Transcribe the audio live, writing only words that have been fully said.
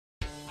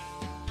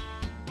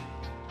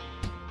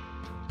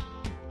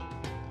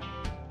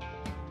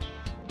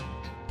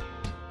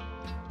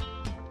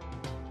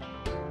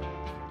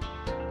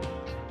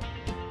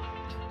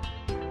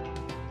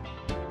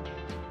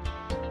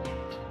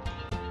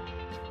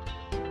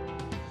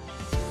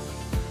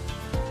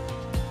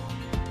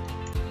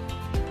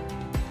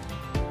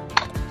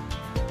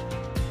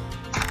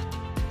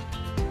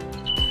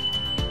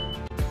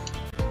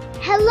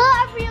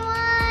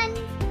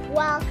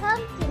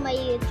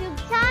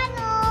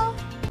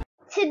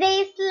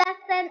Today's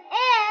lesson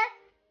is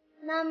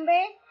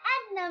numbers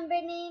and number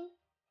names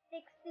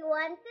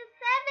 61 to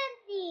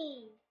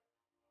 70.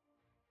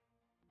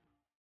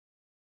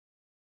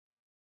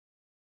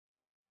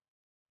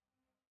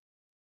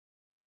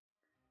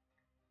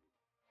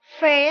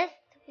 First,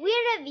 we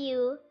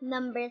review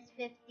numbers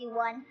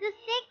 51 to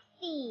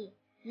 60.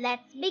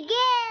 Let's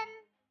begin.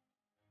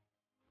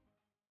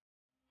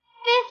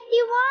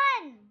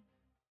 51,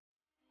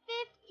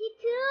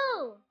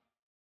 52,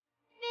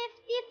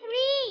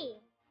 53,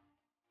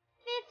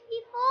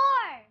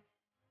 54,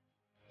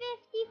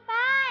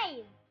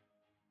 55,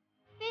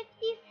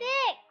 56,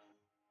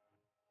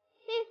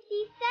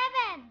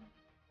 57,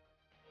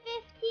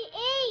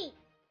 58,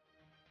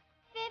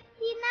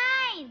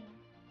 59,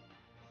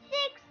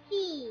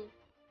 60.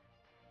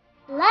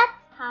 Let's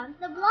count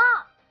the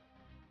blocks.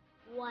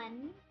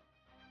 1,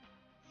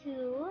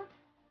 2,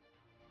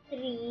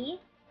 3,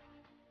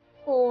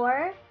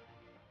 4,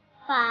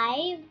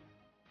 5,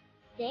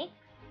 6,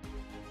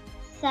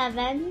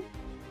 7,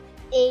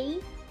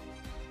 8,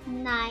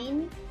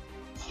 9,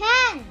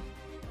 10.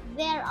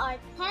 There are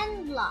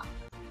 10 blocks.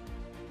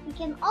 We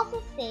can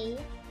also say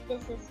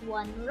this is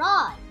one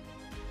rod.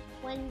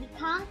 When we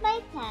count by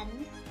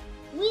tens,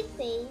 we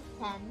say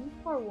 10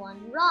 for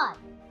one rod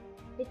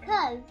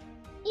because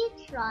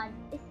each rod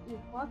is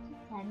equal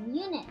to 10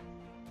 units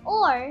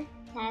or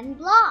 10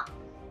 blocks.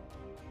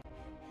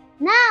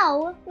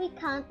 Now we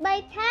count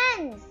by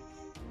tens.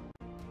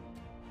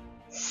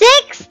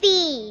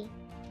 60,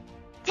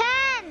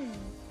 10,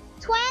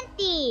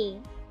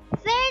 20,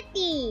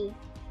 30,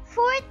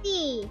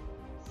 40,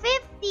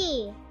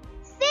 50,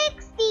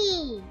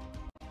 60.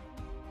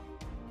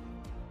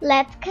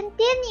 Let's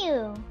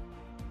continue.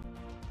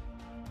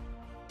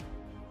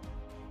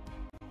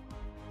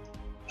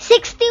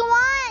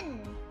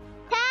 61,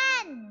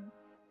 10,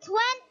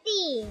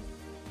 20,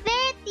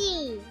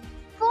 30,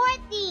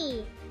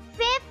 40,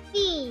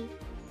 50,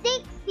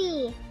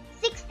 60,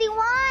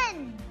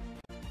 61.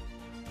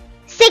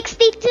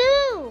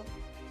 62,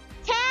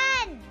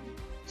 10,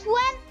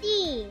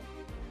 20,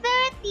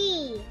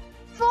 30,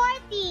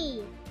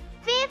 40,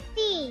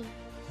 50,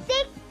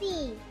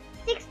 60,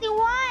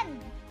 61,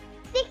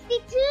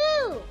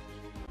 62.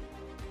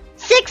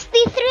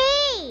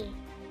 63,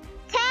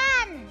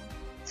 10,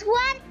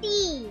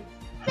 20,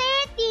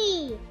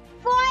 30,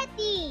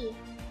 40,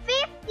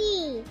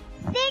 50,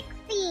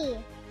 60,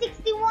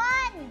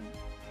 61,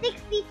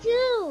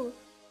 62,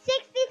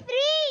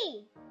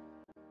 63.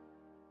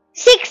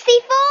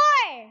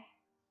 64,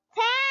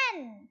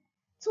 10,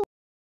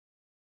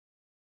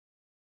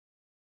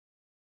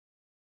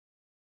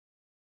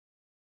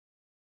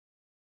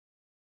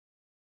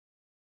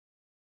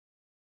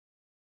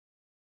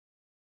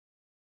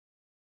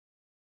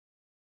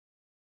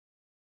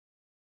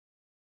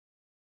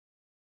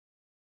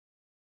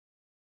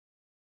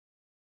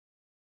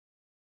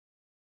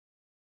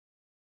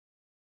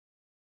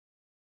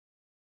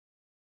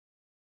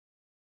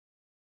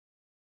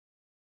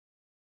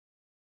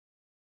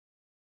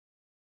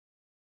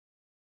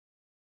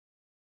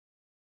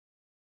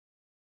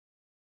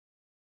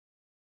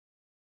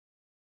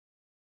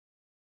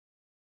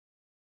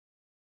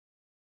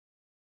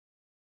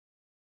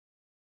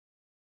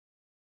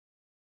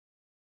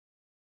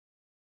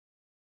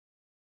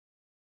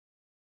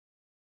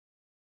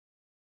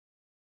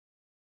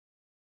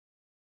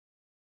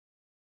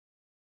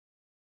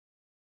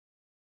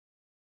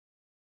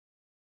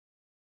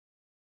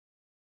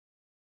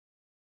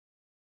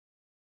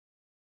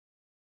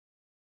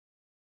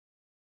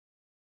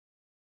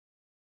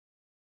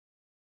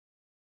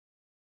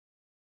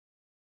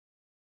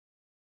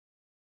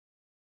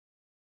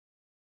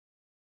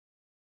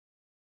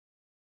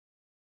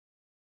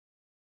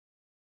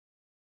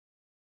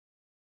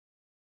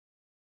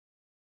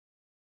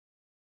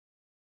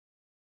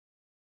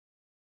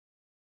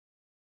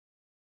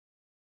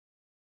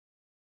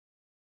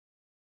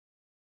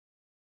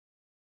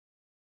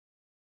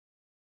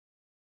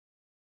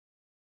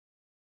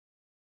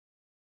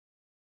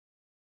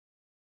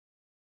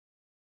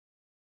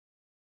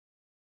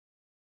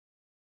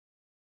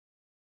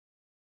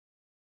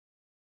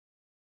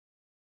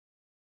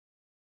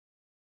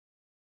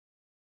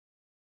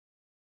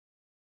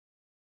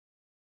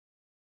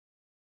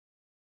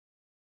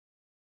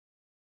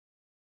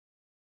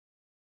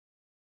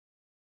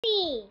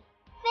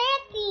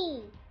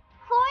 30,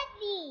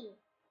 40,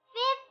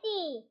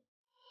 50,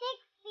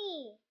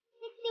 60,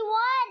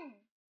 61,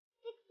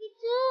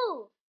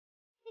 62,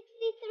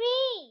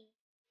 63,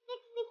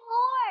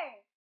 64,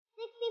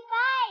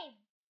 65,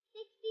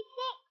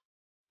 66,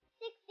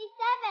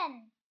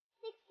 67,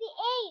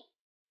 68,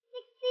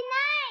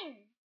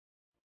 69,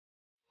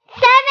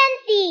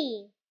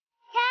 70,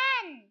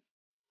 10,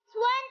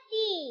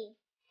 20,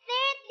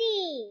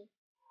 30,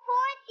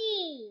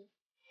 40,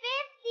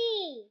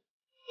 50,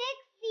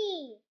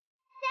 60,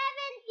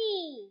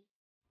 70.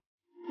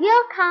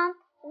 We'll count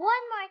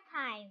one more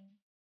time.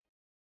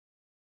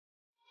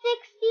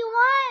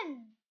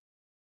 61,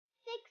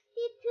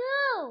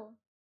 62,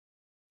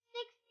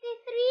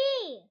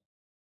 63,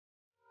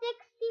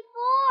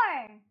 64,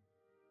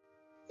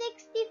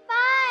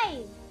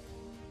 65,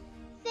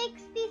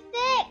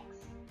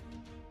 66,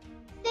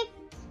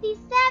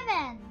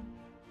 67,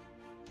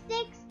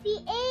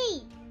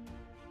 68,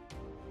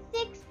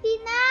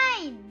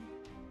 69,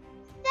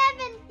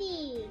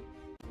 70.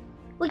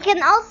 We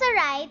can also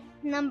write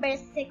numbers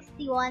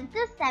 61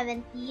 to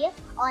 70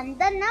 on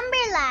the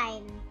number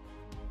line.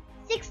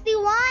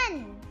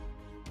 61,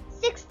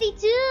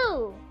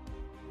 62,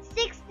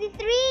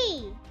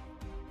 63,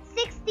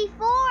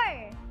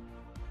 64,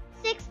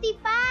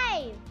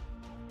 65,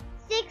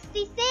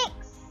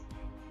 66,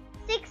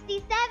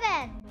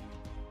 67,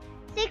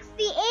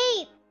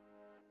 68,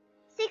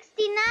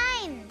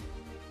 69,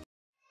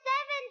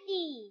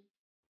 70.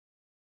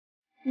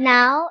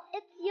 Now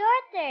it's your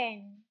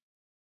turn.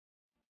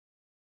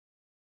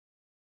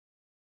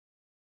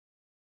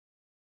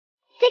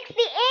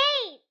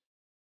 68,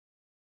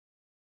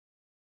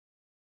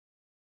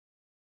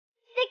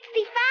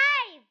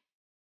 65,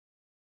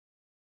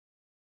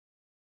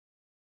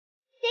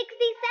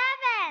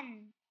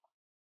 67,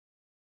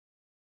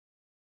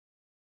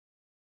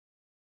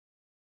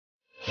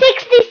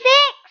 66,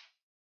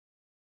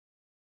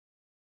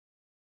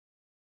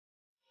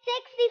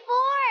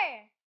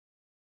 64,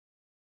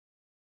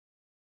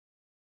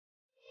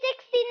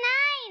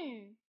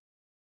 69,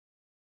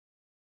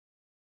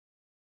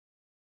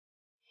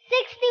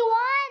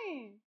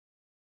 61,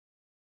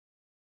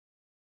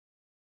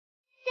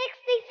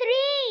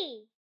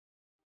 63,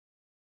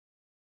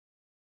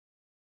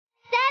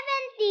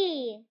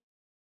 70,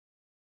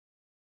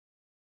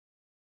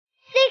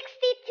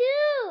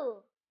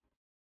 62,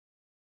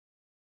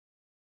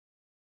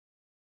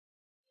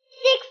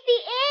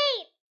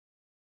 68,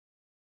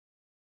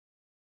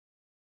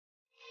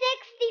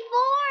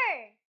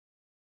 64,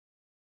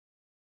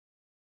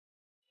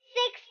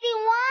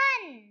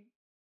 61,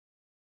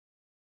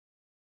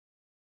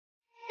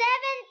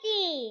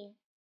 70,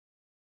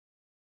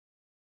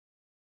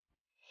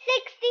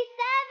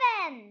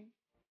 67,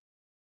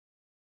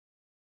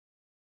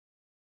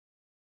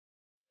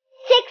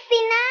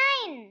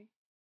 69,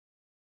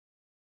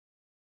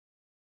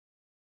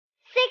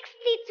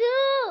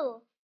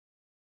 62,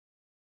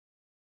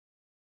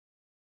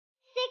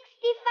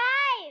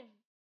 65,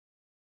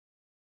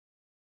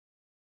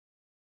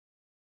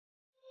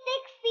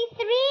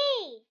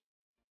 63,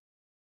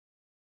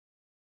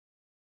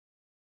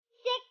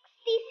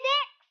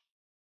 66.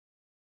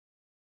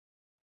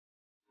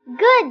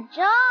 Good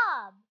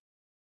job!